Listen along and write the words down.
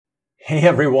Hey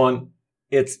everyone,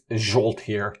 it's Jolt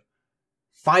here.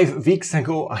 5 weeks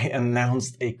ago, I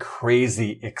announced a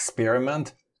crazy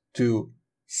experiment to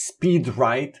speed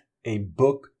write a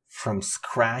book from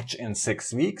scratch in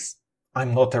 6 weeks.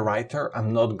 I'm not a writer,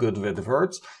 I'm not good with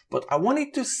words, but I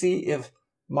wanted to see if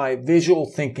my visual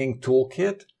thinking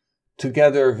toolkit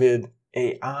together with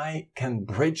AI can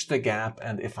bridge the gap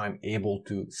and if I'm able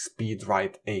to speed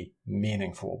write a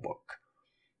meaningful book.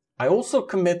 I also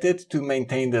committed to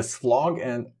maintain this vlog,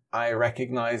 and I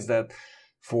recognize that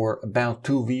for about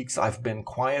 2 weeks I've been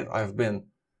quiet. I've been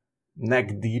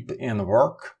neck deep in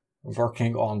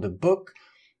working on the book,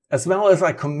 as well as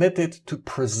I committed to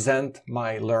present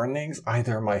my learnings,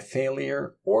 either my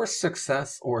failure or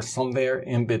success or somewhere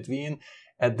in between,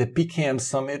 at the PKM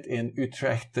Summit in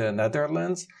Utrecht, the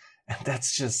Netherlands. And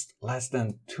that's just less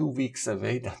than 2 weeks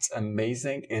away. That's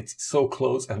amazing. It's so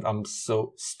close and I'm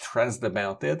so stressed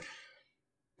about it.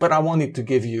 But I wanted to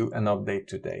give you an update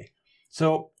today.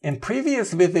 So in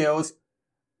previous videos,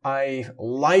 I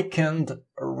likened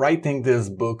writing this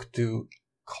book to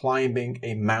climbing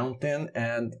a mountain,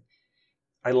 and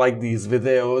I like these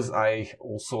videos. I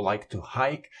also like to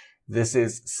hike. This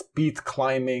is speed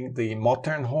climbing the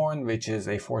Matterhorn, which is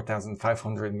a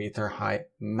 4,500 meter high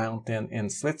mountain in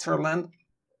Switzerland.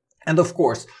 And of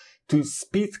course, to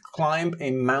speed climb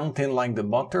a mountain like the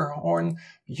Matterhorn,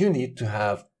 you need to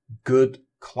have good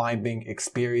climbing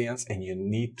experience and you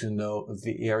need to know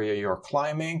the area you're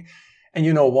climbing. And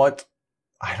you know what?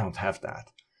 I don't have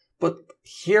that. But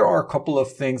here are a couple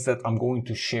of things that I'm going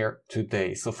to share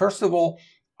today. So first of all,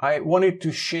 I wanted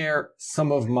to share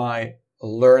some of my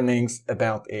learnings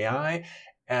about AI,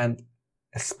 and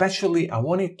especially I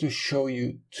wanted to show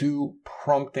you 2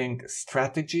 prompting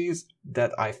strategies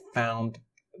that I found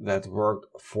that worked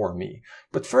for me.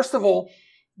 But first of all,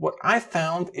 what I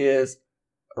found is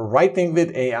writing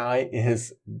with AI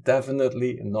is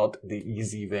definitely not the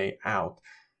easy way out.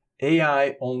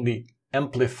 AI only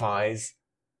amplifies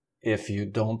if you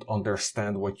don't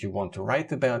understand what you want to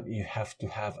write about. You have to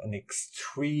have an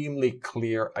extremely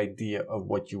clear idea of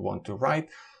what you want to write.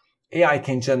 AI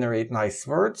can generate nice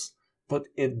words, but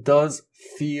it does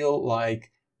feel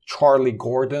like Charlie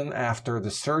Gordon after the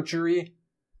surgery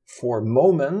for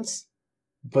moments,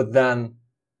 but then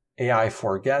AI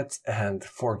forgets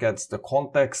the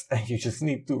context, and you just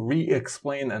need to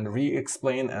re-explain and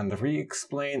re-explain and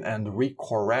re-explain and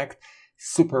re-correct.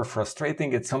 Super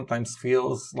frustrating. It sometimes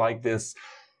feels like this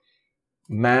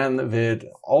man with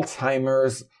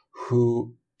Alzheimer's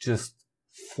who just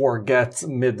forgets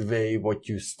midway what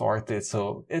you started.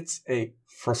 So it's a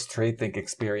frustrating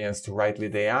experience to write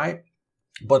with AI,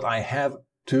 but I have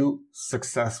 2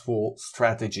 successful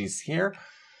strategies here.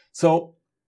 So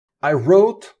I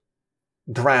wrote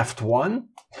draft 1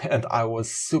 and I was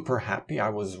super happy. I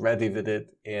was ready with it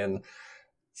in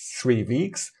 3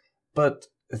 weeks, but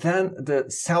then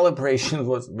the celebration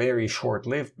was very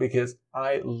short-lived because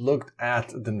I looked at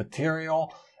the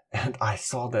material and I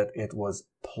saw that it was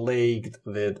plagued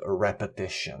with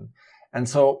repetition. And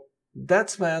so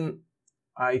that's when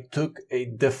I took a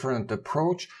different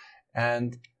approach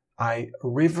and I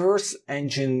reverse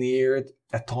engineered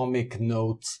atomic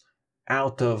notes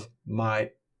out of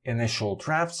my initial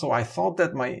draft. So I thought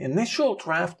that my initial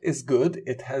draft is good.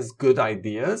 It has good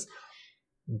ideas,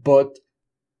 but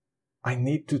I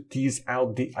need to tease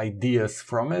out the ideas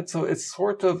from it. So it's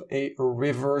sort of a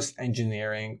reverse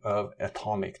engineering of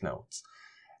atomic notes.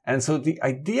 And so the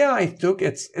idea I took,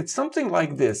 it's something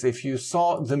like this. If you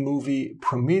saw the movie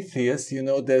Prometheus, you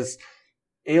know, this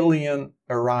alien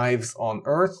arrives on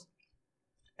Earth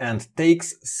and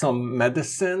takes some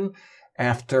medicine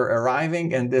after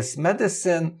arriving, and this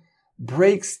medicine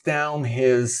breaks down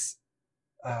his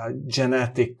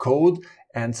genetic code,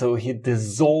 and so he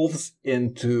dissolves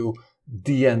into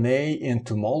DNA,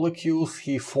 into molecules.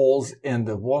 He falls in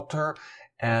the water,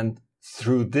 and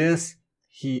through this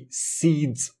he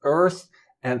seeds Earth,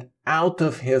 and out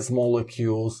of his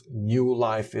molecules new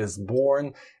life is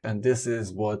born. And this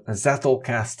is what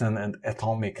Zettelkasten and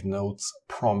atomic notes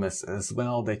promise as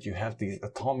well, that you have these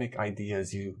atomic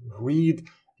ideas you read,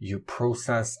 you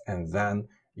process, and then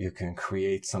you can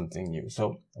create something new.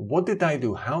 So what did I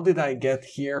do? How did I get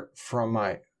here from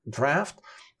my draft?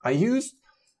 I used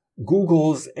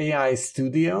Google's AI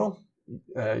Studio,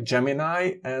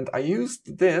 Gemini, and I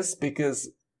used this because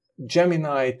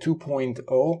Gemini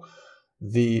 2.0,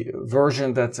 the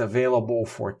version that's available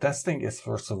for testing, is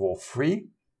first of all free,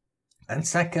 and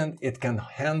second, it can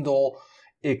handle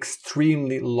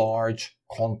extremely large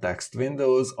context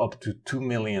windows up to 2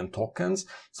 million tokens.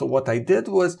 So what I did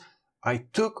was I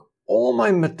took all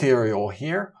my material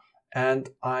here and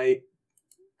I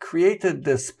created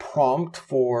this prompt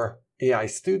for AI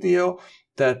Studio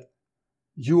that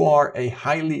you are a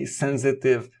highly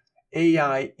sensitive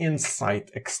AI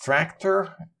insight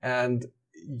extractor, and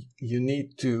you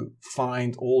need to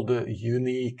find all the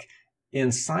unique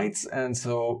insights. And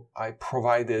so I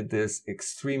provided this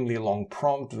extremely long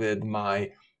prompt with my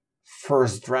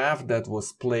first draft that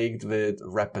was plagued with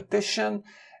repetition,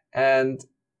 and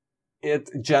it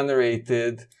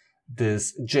generated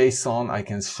this JSON. I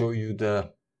can show you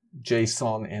the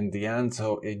JSON in the end.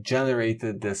 So it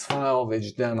generated this file,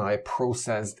 which then I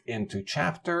processed into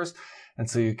chapters. And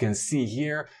so you can see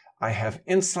here, I have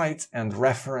insights and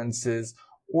references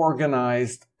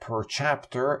organized per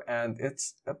chapter, and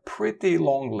it's a pretty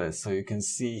long list. So you can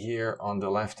see here on the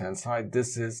left-hand side,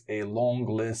 this is a long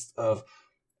list of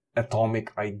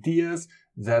atomic ideas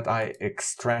that I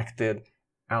extracted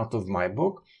out of my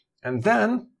book. And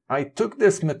then I took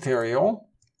this material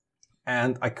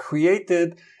and I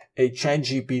created a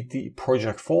ChatGPT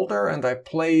project folder, and I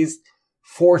placed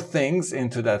 4 things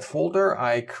into that folder.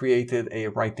 I created a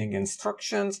writing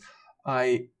instructions.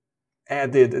 I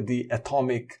added the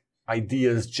atomic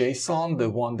ideas JSON, the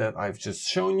one that I've just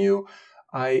shown you.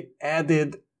 I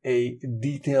added a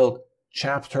detailed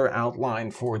chapter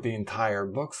outline for the entire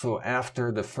book. So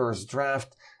after the first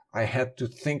draft, I had to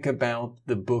think about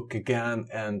the book again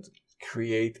and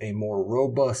create a more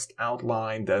robust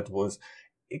outline that was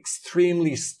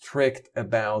extremely strict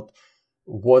about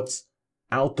what's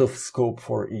out of scope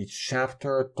for each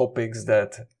chapter, topics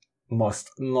that must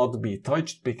not be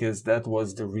touched, because that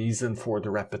was the reason for the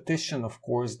repetition. Of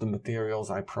course, the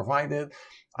materials I provided,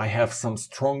 I have some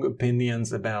strong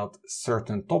opinions about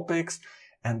certain topics,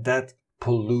 and that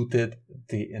polluted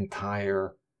the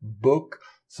entire book.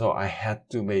 So I had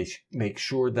to make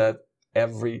sure that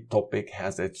every topic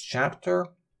has its chapter,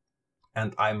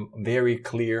 and I'm very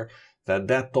clear that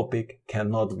that topic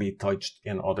cannot be touched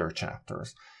in other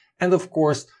chapters. And of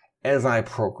course, as I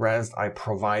progressed, I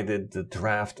provided the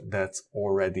draft that's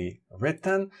already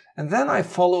written. And then I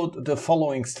followed the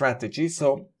following strategy.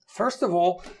 So first of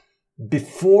all,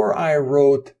 before I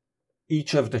wrote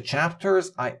each of the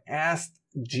chapters, I asked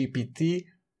GPT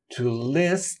to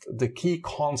list the key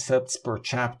concepts per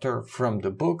chapter from the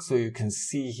book. So you can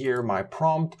see here my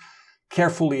prompt: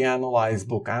 carefully analyze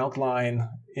book outline,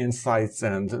 insights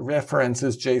and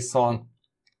references JSON,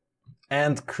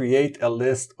 and create a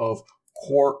list of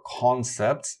core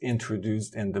concepts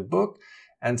introduced in the book.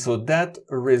 And so that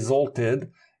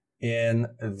resulted in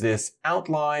this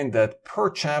outline that per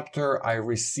chapter I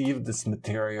received this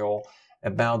material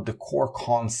about the core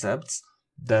concepts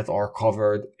that are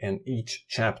covered in each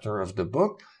chapter of the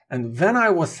book. And when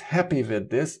I was happy with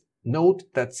this, note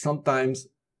that sometimes,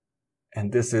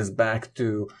 and this is back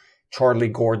to Charlie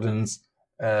Gordon's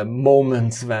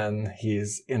moments when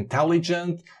he's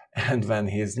intelligent and when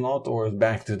he's not, or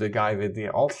back to the guy with the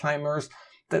Alzheimer's,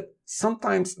 that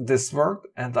sometimes this worked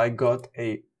and I got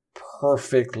a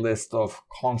perfect list of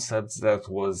concepts that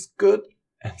was good,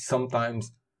 and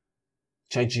sometimes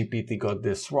ChatGPT got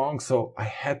this wrong. So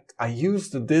I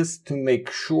used this to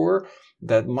make sure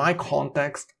that my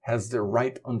context has the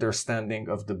right understanding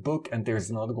of the book and there's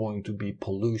not going to be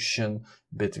pollution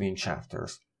between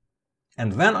chapters.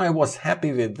 And when I was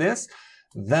happy with this,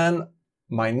 then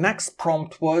my next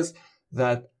prompt was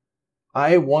that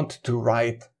I want to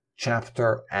write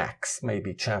chapter X,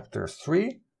 maybe chapter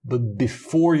 3, but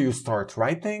before you start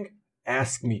writing,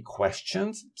 ask me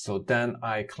questions. So then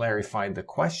I clarified the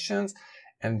questions,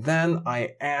 and then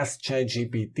I asked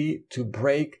ChatGPT to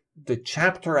break the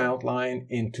chapter outline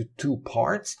into 2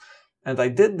 parts. And I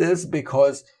did this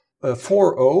because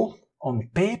 4.0 on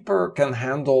paper can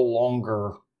handle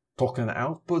longer token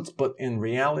outputs, but in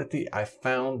reality, I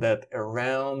found that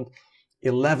around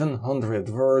 1100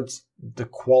 words, the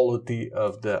quality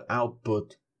of the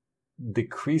output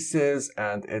decreases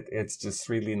and it's just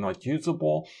really not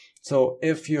usable. So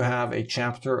if you have a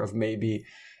chapter of maybe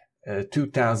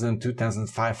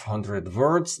 2500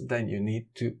 words, then you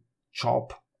need to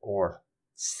chop or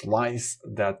slice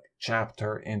that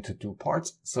chapter into 2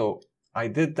 parts. So I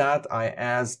did that. I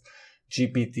asked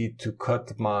GPT to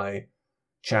cut my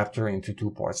chapter into 2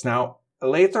 parts. Now,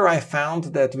 later I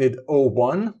found that with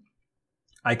O1,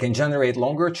 I can generate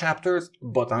longer chapters,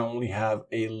 but I only have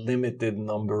a limited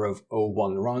number of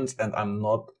O1 runs, and I'm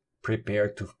not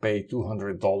prepared to pay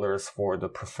 $200 for the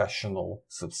professional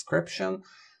subscription.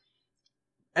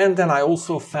 And then I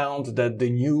also found that the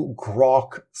new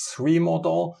Grok 3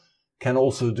 model can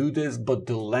also do this, but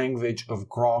the language of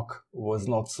Grok was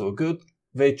not so good,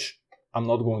 which I'm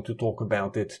not going to talk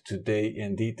about it today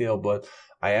in detail, but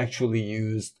I actually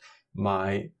used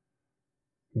my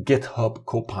GitHub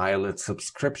Copilot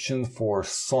subscription for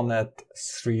Sonnet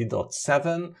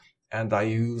 3.7, and I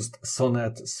used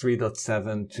Sonnet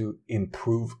 3.7 to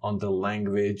improve on the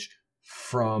language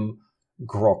from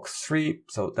Grok 3.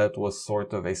 So that was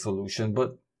sort of a solution.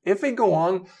 But if we go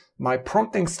on, my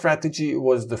prompting strategy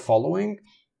was the following.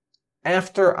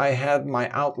 After I had my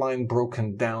outline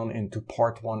broken down into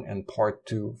part 1 and part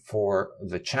 2 for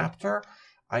the chapter,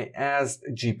 I asked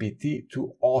GPT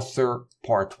to author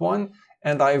part 1,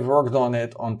 and I worked on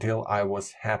it until I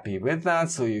was happy with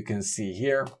that. So you can see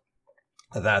here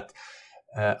that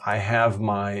I have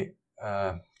my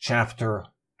chapter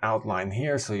outline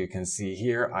here. So you can see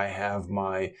here I have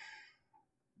my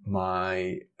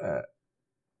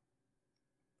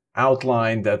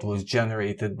outline that was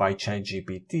generated by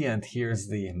ChatGPT, and here's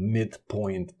the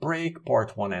midpoint break.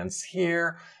 Part 1 ends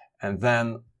here, and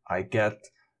then I get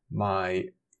my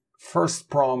first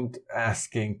prompt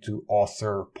asking to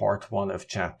author part 1 of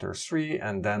chapter 3,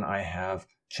 and then I have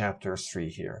chapter 3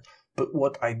 here. But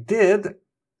what I did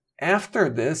after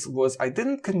this was I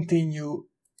didn't continue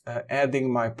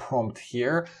adding my prompt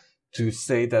here to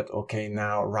say that, okay,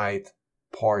 now write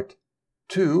part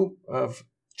 2 of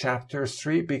chapter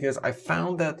 3, because I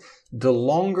found that the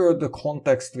longer the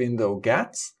context window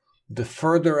gets, the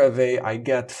further away I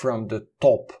get from the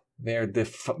top where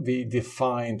we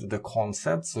defined the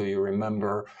concept. So you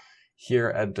remember here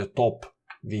at the top,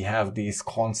 we have these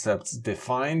concepts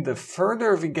defined. The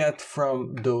further we get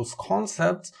from those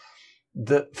concepts,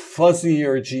 the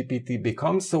fuzzier GPT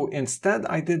becomes. So instead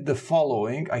I did the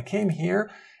following. I came here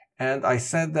and I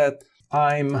said that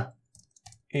I'm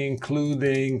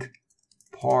including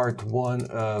part 1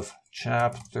 of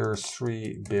chapter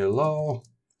 3 below.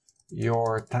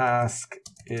 Your task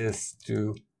is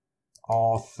to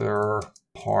author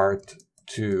part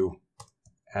 2.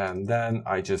 And then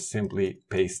I just simply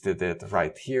pasted it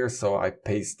right here. So I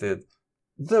pasted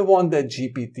the one that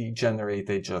GPT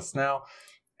generated just now,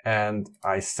 and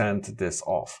I sent this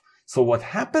off. So what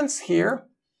happens here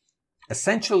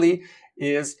essentially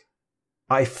is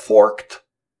I forked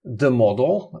the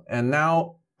model, and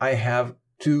now I have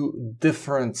 2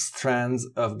 different strands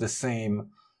of the same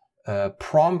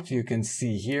prompt. You can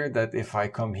see here that if I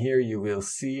come here, you will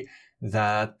see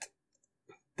that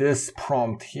this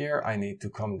prompt here, I need to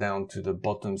come down to the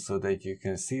bottom so that you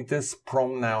can see this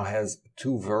prompt now has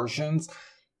 2 versions.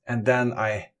 And then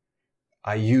I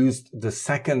used the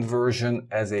second version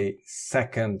as a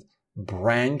second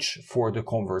branch for the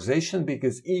conversation,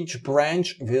 because each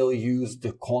branch will use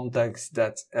the context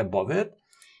that's above it.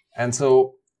 And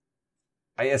so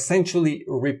I essentially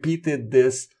repeated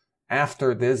this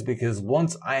after this, because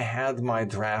once I had my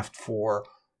draft for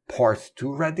part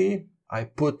 2 ready, I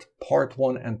put part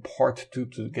 1 and part 2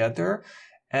 together.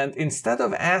 And instead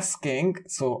of asking,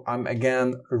 so I'm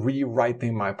again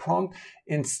rewriting my prompt,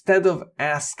 instead of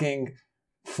asking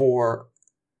for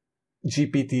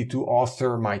GPT to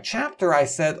author my chapter, I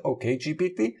said, okay,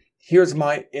 GPT, here's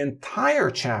my entire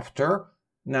chapter.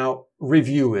 Now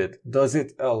review it. Does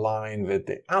it align with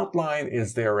the outline?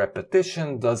 Is there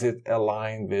repetition? Does it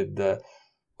align with the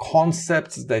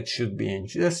concepts that should be in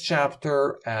this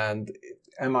chapter? And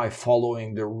am I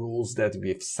following the rules that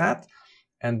we've set?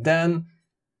 And then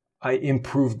I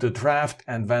improved the draft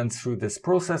and went through this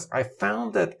process. I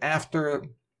found that after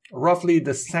roughly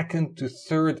the 2nd to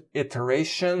 3rd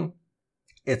iteration,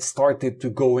 it started to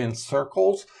go in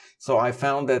circles. So I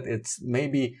found that it's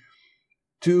maybe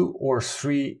 2 or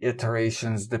 3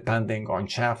 iterations depending on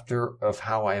chapter of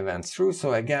how I went through.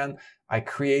 So again, I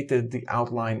created the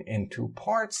outline in 2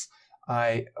 parts.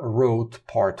 I wrote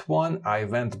part 1. I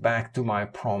went back to my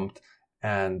prompt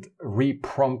and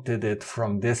re-prompted it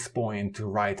from this point to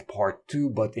write part 2,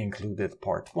 but included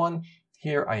part 1.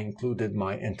 Here I included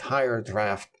my entire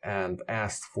draft and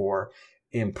asked for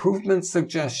improvement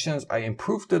suggestions. I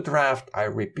improved the draft. I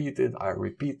repeated.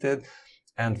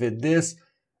 And with this,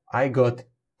 I got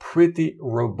pretty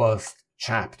robust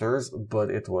chapters, but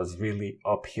it was really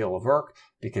uphill work,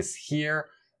 because here,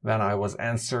 when I was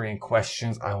answering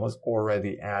questions, I was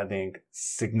already adding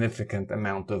significant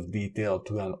amount of detail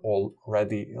to an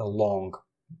already long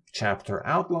chapter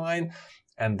outline.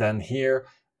 And then here,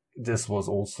 this was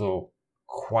also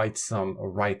quite some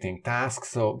writing task.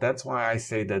 So that's why I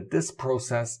say that this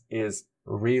process is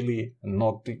really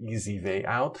not the easy way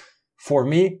out for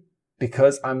me,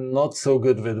 because I'm not so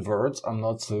good with words. I'm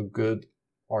not so good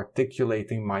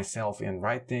articulating myself in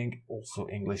writing. Also,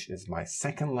 English is my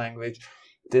second language.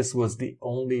 This was the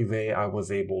only way I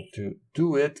was able to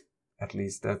do it. At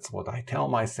least that's what I tell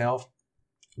myself.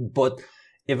 But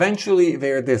eventually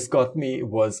where this got me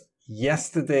was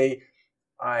yesterday,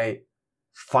 I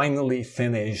finally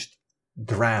finished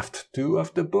draft 2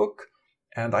 of the book,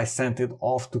 and I sent it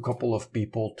off to a couple of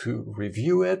people to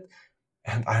review it.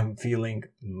 And I'm feeling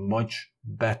much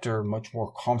better, much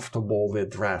more comfortable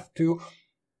with draft 2.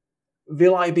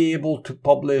 Will I be able to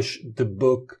publish the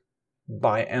book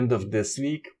by end of this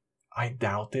week? I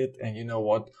doubt it. And you know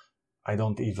what? I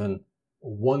don't even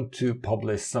want to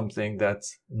publish something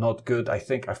that's not good. I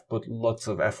think I've put lots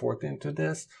of effort into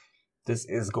this. This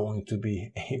is going to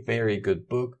be a very good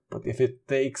book, but if it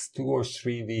takes 2 or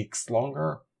 3 weeks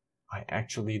longer, I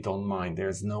actually don't mind.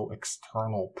 There's no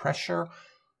external pressure,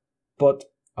 but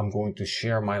I'm going to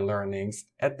share my learnings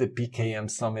at the PKM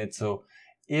Summit. So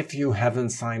if you haven't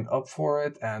signed up for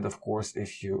it, and of course,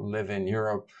 if you live in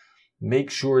Europe,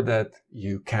 make sure that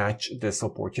you catch this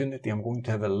opportunity. I'm going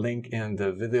to have a link in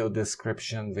the video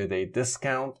description with a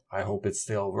discount. I hope it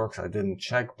still works. I didn't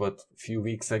check, but a few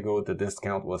weeks ago, the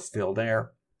discount was still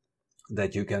there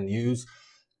that you can use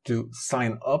to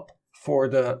sign up for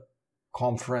the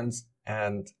conference.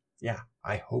 And yeah,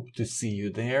 I hope to see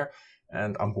you there.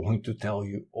 And I'm going to tell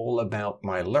you all about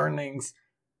my learnings.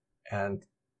 And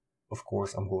of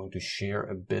course, I'm going to share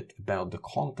a bit about the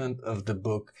content of the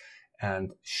book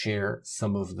and share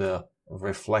some of the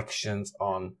reflections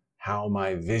on how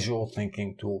my visual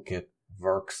thinking toolkit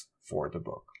works for the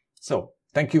book. So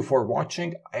thank you for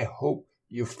watching. I hope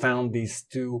you found these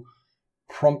 2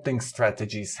 prompting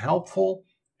strategies helpful.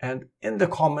 And in the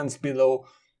comments below,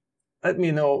 let me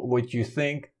know what you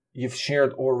think. You've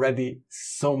shared already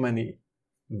so many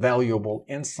valuable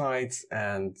insights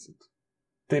and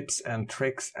tips and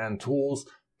tricks and tools.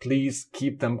 Please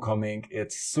keep them coming.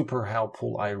 It's super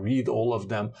helpful. I read all of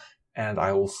them and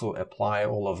I also apply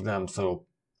all of them. So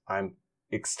I'm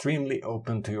extremely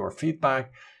open to your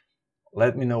feedback.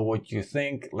 Let me know what you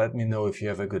think. Let me know if you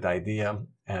have a good idea.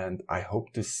 And I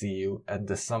hope to see you at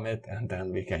the summit, and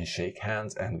then we can shake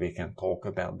hands and we can talk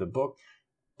about the book,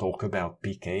 talk about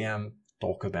PKM,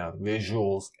 talk about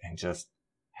visuals, and just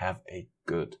have a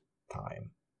good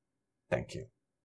time. Thank you.